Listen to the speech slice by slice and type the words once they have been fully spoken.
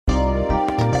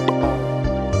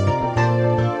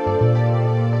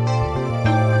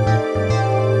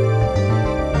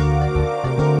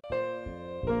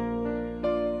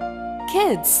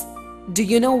Kids, do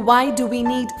you know why do we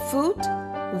need food?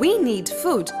 We need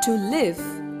food to live,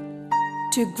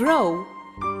 to grow,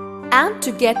 and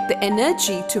to get the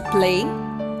energy to play,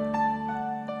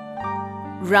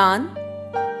 run,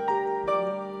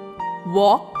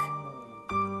 walk,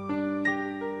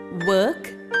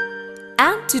 work,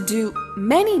 and to do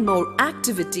many more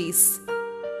activities.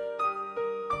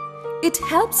 It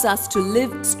helps us to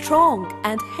live strong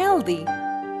and healthy.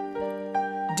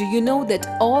 Do you know that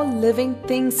all living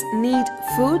things need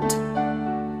food?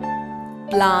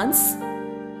 Plants,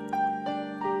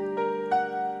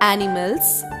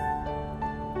 animals,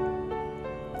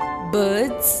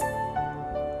 birds,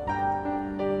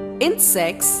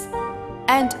 insects,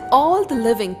 and all the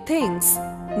living things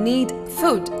need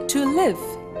food to live.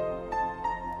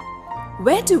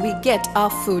 Where do we get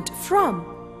our food from?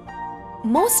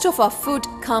 Most of our food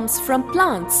comes from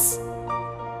plants,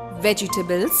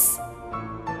 vegetables,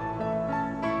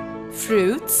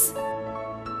 fruits,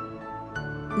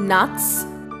 nuts,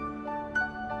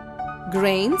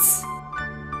 grains,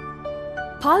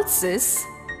 pulses,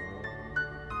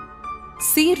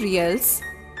 cereals,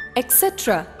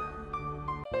 etc.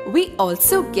 We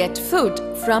also get food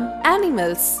from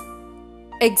animals.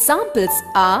 Examples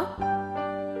are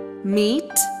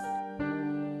meat,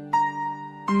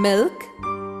 milk,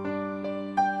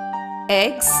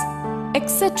 eggs,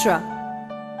 etc.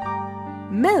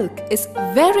 Milk is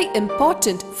very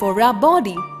important for our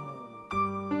body.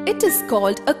 It is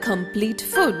called a complete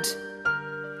food.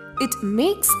 It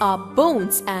makes our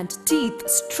bones and teeth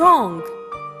strong.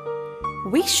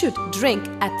 We should drink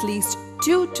at least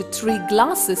 2 to 3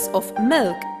 glasses of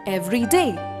milk every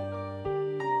day.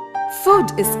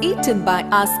 Food is eaten by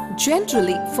us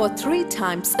generally for 3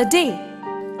 times a day.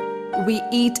 We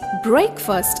eat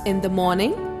breakfast in the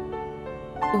morning.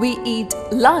 We eat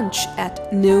lunch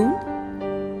at noon.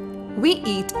 We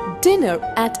eat dinner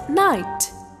at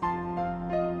night.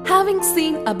 Having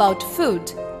seen about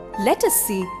food, let us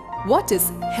see what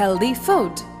is healthy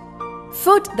food.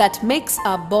 Food that makes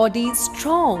our body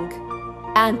strong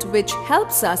and which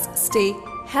helps us stay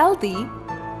healthy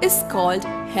is called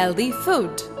healthy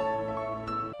food.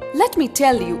 Let me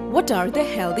tell you what are the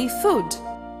healthy food.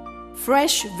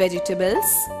 Fresh vegetables,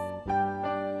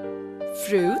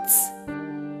 fruits,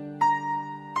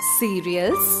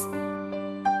 cereals,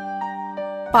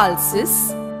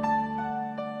 pulses,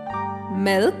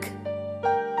 milk,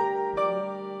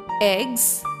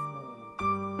 eggs,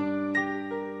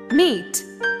 meat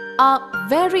are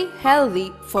very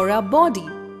healthy for our body.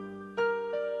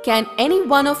 Can any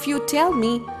one of you tell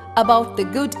me about the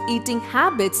good eating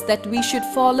habits that we should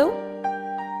follow?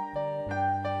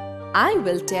 I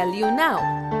will tell you now.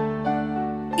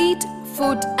 Eat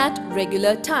food at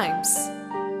regular times.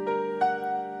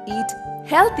 Eat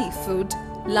healthy food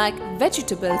like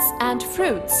vegetables and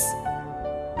fruits.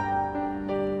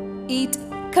 Eat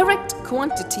correct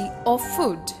quantity of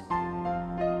food.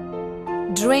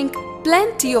 Drink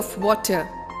plenty of water,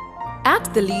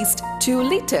 at the least 2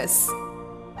 liters.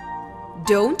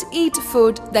 Don't eat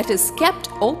food that is kept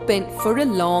open for a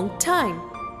long time.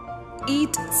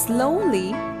 Eat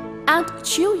slowly and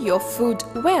chew your food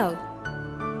well.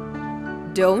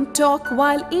 Don't talk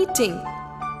while eating.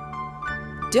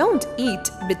 Don't eat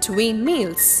between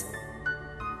meals.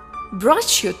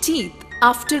 Brush your teeth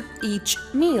after each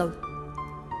meal.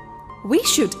 We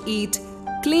should eat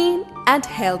clean and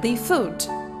healthy food.